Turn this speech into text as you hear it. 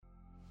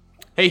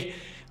Hey,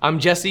 I'm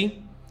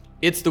Jesse.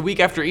 It's the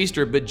week after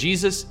Easter, but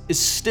Jesus is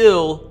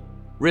still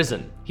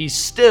risen. He's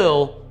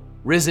still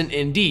risen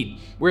indeed.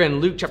 We're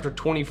in Luke chapter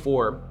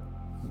 24,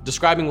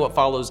 describing what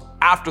follows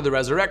after the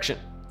resurrection,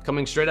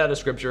 coming straight out of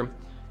Scripture.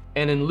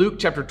 And in Luke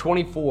chapter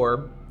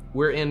 24,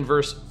 we're in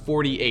verse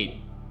 48.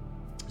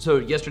 So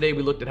yesterday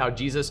we looked at how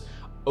Jesus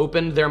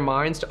opened their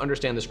minds to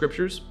understand the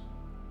Scriptures.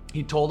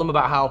 He told them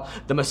about how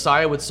the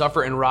Messiah would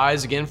suffer and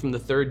rise again from the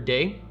third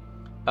day,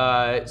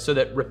 so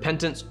that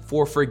repentance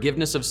for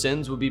forgiveness of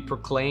sins would be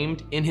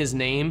proclaimed in his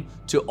name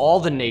to all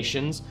the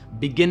nations,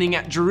 beginning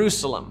at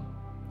Jerusalem.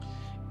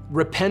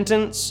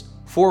 Repentance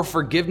for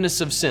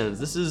forgiveness of sins.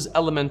 This is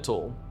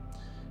elemental.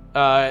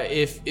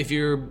 If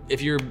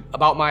you're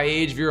about my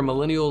age, if you're a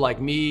millennial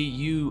like me,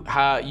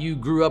 you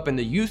grew up in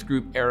the youth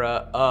group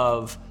era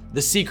of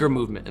the seeker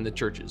movement in the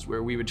churches,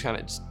 where we would kind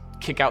of just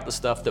kick out the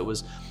stuff that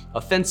was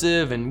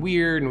offensive and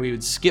weird, and we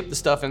would skip the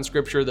stuff in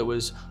Scripture that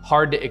was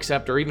hard to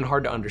accept or even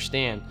hard to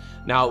understand.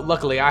 Now,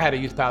 luckily, I had a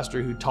youth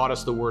pastor who taught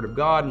us the Word of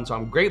God, and so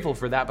I'm grateful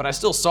for that, but I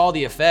still saw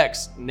the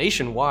effects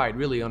nationwide,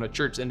 really, on a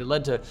church, and it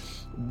led to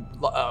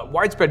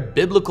widespread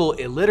biblical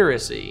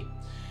illiteracy.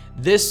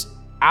 This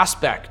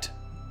aspect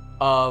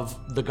of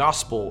the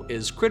gospel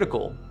is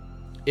critical.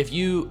 If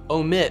you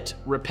omit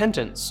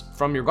repentance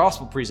from your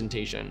gospel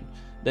presentation,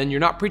 then you're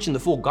not preaching the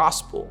full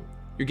gospel.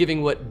 You're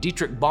giving what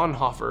Dietrich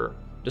Bonhoeffer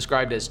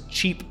described as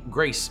cheap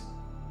grace,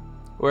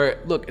 where,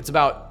 look, it's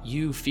about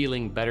you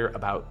feeling better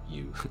about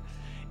you.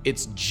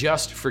 It's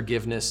just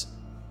forgiveness.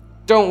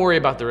 Don't worry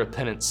about the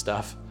repentance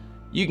stuff.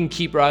 You can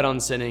keep right on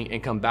sinning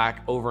and come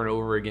back over and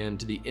over again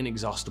to the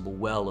inexhaustible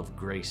well of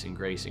grace and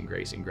grace and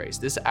grace and grace.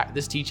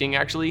 This teaching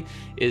actually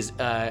is,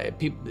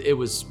 it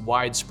was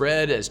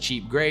widespread as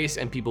cheap grace,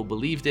 and people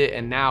believed it,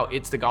 and now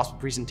it's the gospel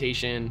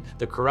presentation,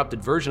 the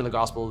corrupted version of the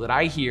gospel that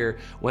I hear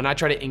when I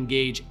try to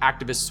engage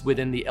activists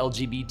within the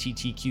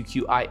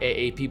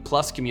LGBTQIAAP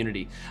plus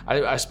community.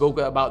 I spoke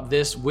about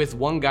this with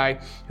one guy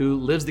who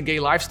lives the gay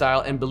lifestyle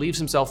and believes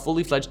himself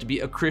fully fledged to be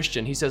a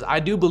Christian. He says, I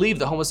do believe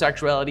that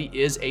homosexuality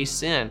is a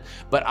sin,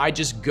 but I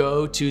just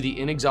go to the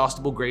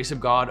inexhaustible grace of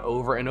God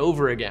over and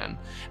over again.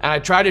 And I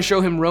try to show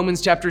him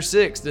Romans chapter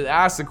 6 to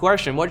ask the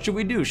question, what should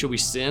we do? Should we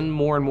sin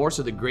more and more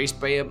so that grace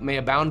may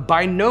abound?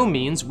 By no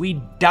means.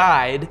 We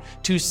died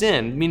to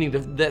sin,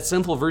 meaning that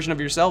sinful version of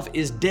yourself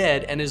is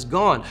dead and is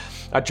gone.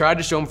 I tried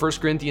to show him 1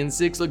 Corinthians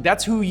 6, look,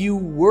 that's who you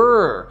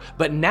were,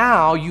 but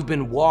now you've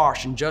been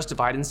washed and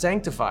justified and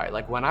sanctified.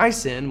 Like when I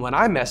sin, when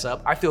I mess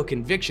up, I feel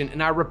conviction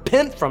and I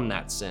repent from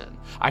that sin.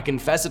 I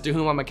confess it to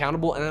whom I'm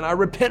accountable, and then I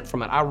repent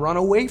from it. I run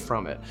away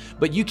from it.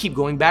 But you keep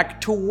going back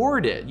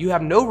toward it. You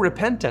have no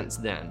repentance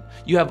then.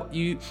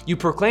 You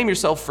proclaim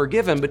yourself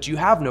forgiven, but you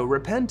have no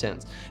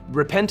repentance.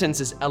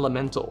 Repentance is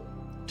elemental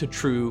to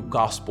true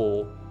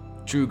gospel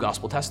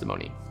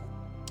testimony.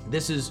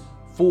 This is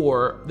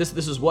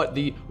what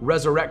the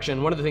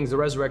resurrection, one of the things the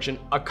resurrection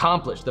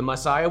accomplished. The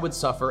Messiah would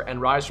suffer and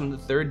rise from the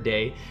third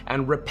day,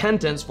 and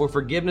repentance for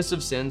forgiveness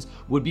of sins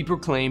would be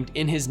proclaimed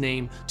in his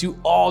name to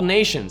all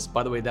nations.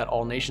 By the way, that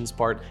all nations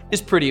part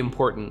is pretty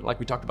important. Like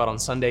we talked about on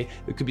Sunday,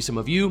 it could be some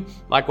of you.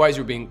 Likewise,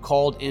 you're being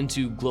called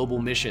into global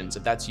missions.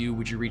 If that's you,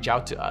 would you reach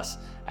out to us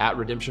at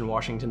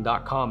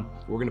redemptionwashington.com?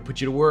 We're gonna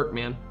put you to work,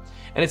 man.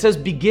 And it says,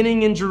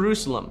 beginning in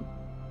Jerusalem.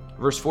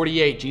 Verse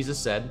 48, Jesus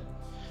said,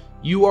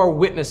 you are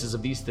witnesses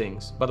of these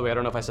things. By the way, I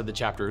don't know if I said the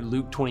chapter,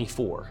 Luke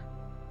 24,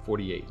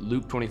 48.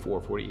 Luke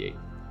 24, 48.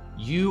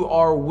 You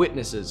are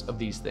witnesses of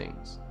these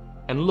things.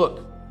 And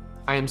look,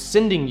 I am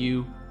sending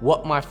you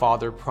what my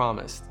Father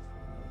promised.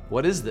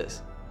 What is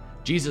this?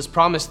 Jesus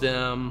promised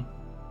them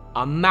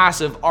a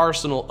massive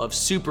arsenal of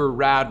super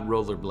rad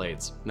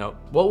rollerblades. No,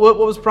 what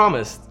was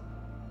promised?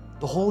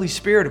 The Holy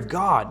Spirit of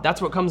God.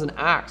 That's what comes in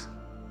Acts.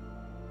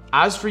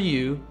 As for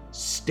you,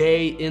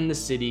 stay in the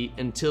city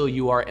until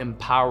you are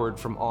empowered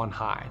from on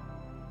high.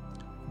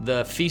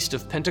 The Feast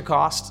of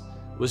Pentecost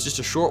was just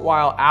a short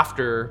while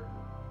after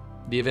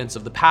the events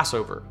of the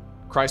Passover.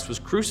 Christ was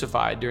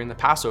crucified during the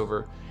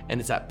Passover, and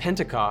it's at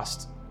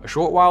Pentecost, a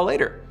short while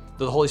later,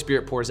 that the Holy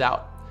Spirit pours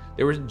out.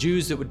 There were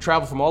Jews that would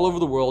travel from all over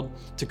the world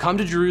to come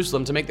to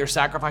Jerusalem to make their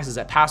sacrifices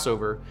at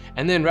Passover.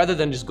 And then rather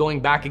than just going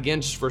back again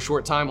just for a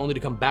short time, only to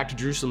come back to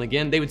Jerusalem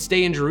again, they would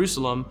stay in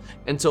Jerusalem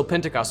until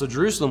Pentecost. So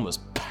Jerusalem was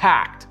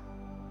packed.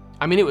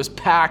 I mean, it was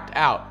packed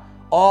out.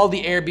 All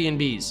the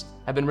Airbnbs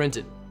have been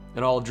rented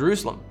in all of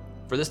Jerusalem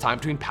for this time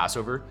between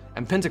Passover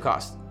and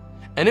Pentecost.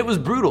 And it was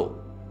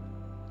brutal.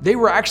 They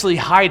were actually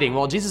hiding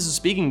while Jesus is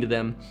speaking to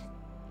them.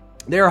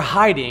 They're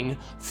hiding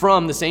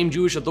from the same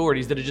Jewish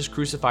authorities that had just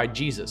crucified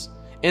Jesus.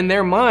 In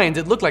their minds,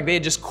 it looked like they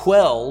had just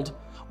quelled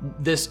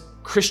this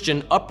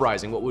Christian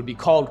uprising, what would be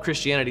called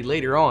Christianity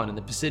later on in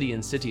the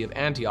Pisidian city of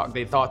Antioch.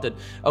 They thought that,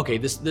 okay,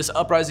 this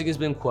uprising has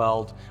been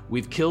quelled.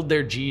 We've killed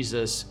their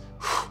Jesus.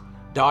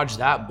 Dodge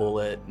that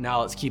bullet.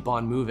 Now let's keep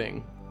on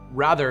moving.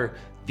 Rather,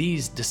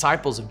 these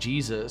disciples of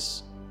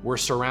Jesus were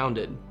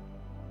surrounded,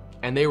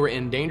 and they were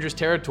in dangerous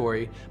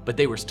territory, but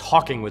they were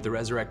talking with the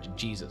resurrected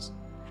Jesus.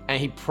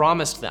 And he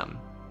promised them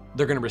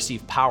they're going to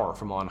receive power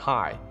from on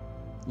high.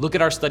 Look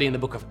at our study in the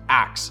book of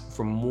Acts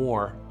for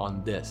more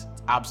on this.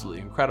 It's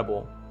absolutely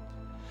incredible.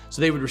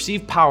 So they would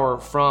receive power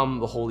from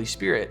the Holy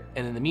Spirit,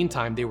 and in the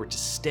meantime, they were to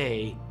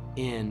stay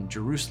in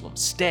Jerusalem,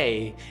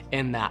 stay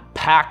in that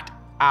packed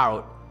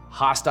out,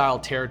 hostile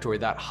territory,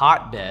 that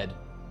hotbed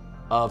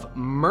of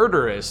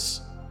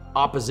murderous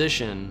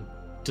opposition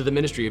to the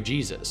ministry of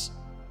Jesus.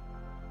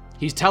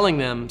 He's telling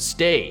them,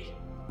 stay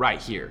right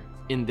here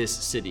in this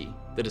city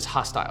that is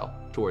hostile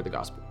toward the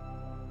gospel.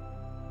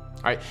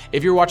 All right,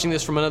 if you're watching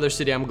this from another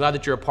city, I'm glad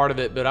that you're a part of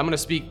it, but I'm going to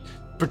speak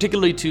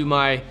particularly to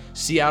my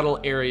Seattle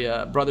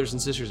area brothers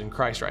and sisters in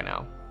Christ right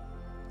now.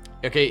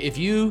 Okay, if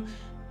you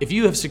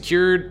have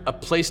secured a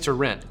place to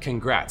rent,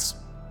 congrats.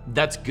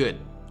 That's good.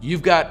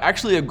 You've got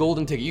actually a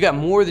golden ticket. You got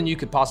more than you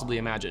could possibly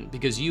imagine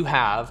because you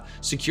have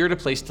secured a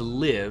place to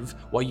live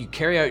while you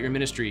carry out your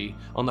ministry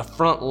on the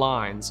front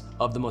lines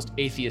of the most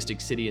atheistic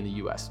city in the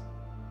US.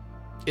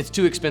 It's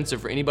too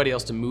expensive for anybody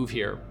else to move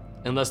here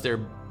unless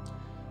they're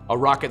a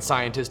rocket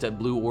scientist at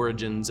Blue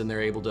Origins and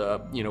they're able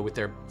to, with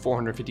their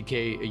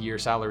 $450K a year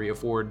salary,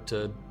 afford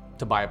to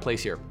buy a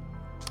place here.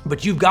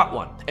 But you've got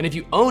one. And if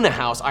you own a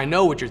house, I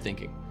know what you're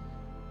thinking.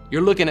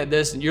 You're looking at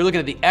this and you're looking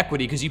at the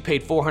equity because you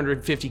paid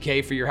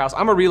 $450K for your house.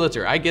 I'm a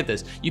realtor, I get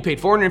this. You paid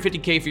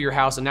 $450K for your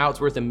house and now it's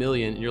worth $1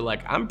 million and you're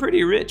like, I'm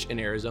pretty rich in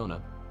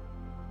Arizona.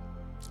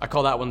 I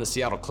call that one the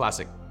Seattle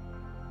Classic.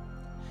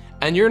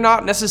 And you're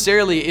not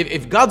necessarily,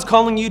 if God's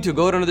calling you to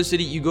go to another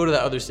city, you go to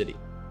that other city.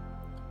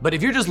 But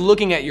if you're just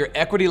looking at your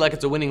equity like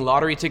it's a winning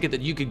lottery ticket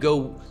that you could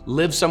go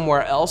live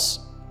somewhere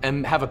else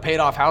and have a paid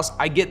off house,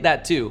 I get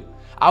that too.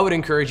 I would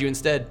encourage you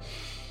instead,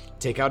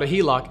 take out a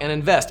HELOC and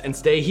invest and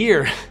stay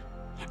here.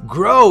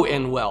 Grow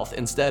in wealth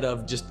instead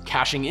of just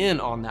cashing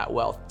in on that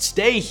wealth.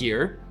 Stay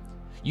here.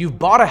 You've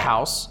bought a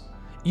house.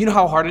 You know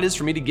how hard it is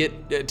for me to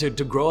get to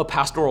grow a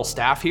pastoral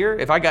staff here?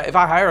 If I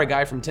hire a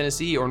guy from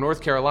Tennessee or North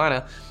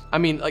Carolina, I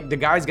mean, like the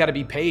guy's got to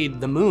be paid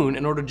the moon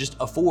in order to just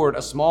afford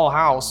a small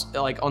house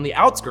like on the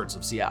outskirts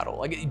of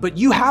Seattle. But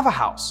you have a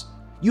house.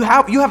 You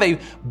have a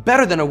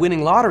better than a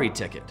winning lottery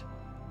ticket.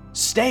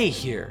 Stay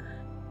here,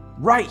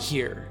 right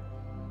here.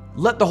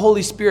 Let the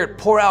Holy Spirit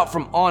pour out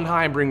from on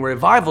high and bring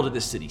revival to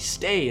this city.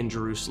 Stay in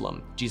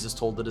Jerusalem, Jesus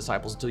told the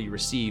disciples, until you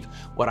receive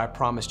what I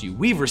promised you.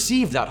 We've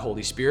received that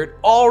Holy Spirit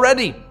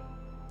already.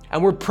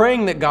 And we're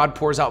praying that God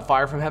pours out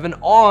fire from heaven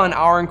on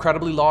our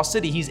incredibly lost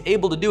city. He's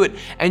able to do it.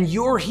 And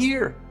you're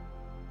here.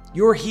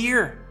 You're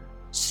here.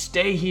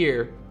 Stay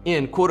here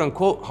in quote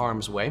unquote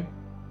harm's way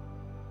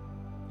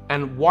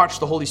and watch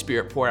the Holy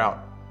Spirit pour out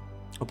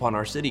upon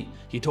our city.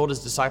 He told his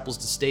disciples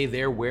to stay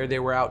there where they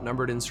were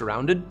outnumbered and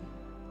surrounded.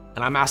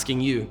 And I'm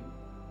asking you,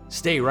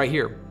 stay right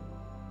here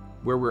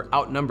where we're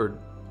outnumbered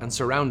and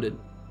surrounded.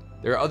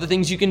 There are other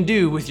things you can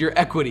do with your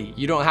equity.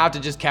 You don't have to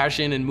just cash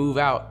in and move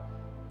out.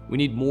 We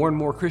need more and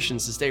more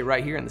Christians to stay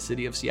right here in the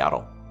city of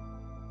Seattle.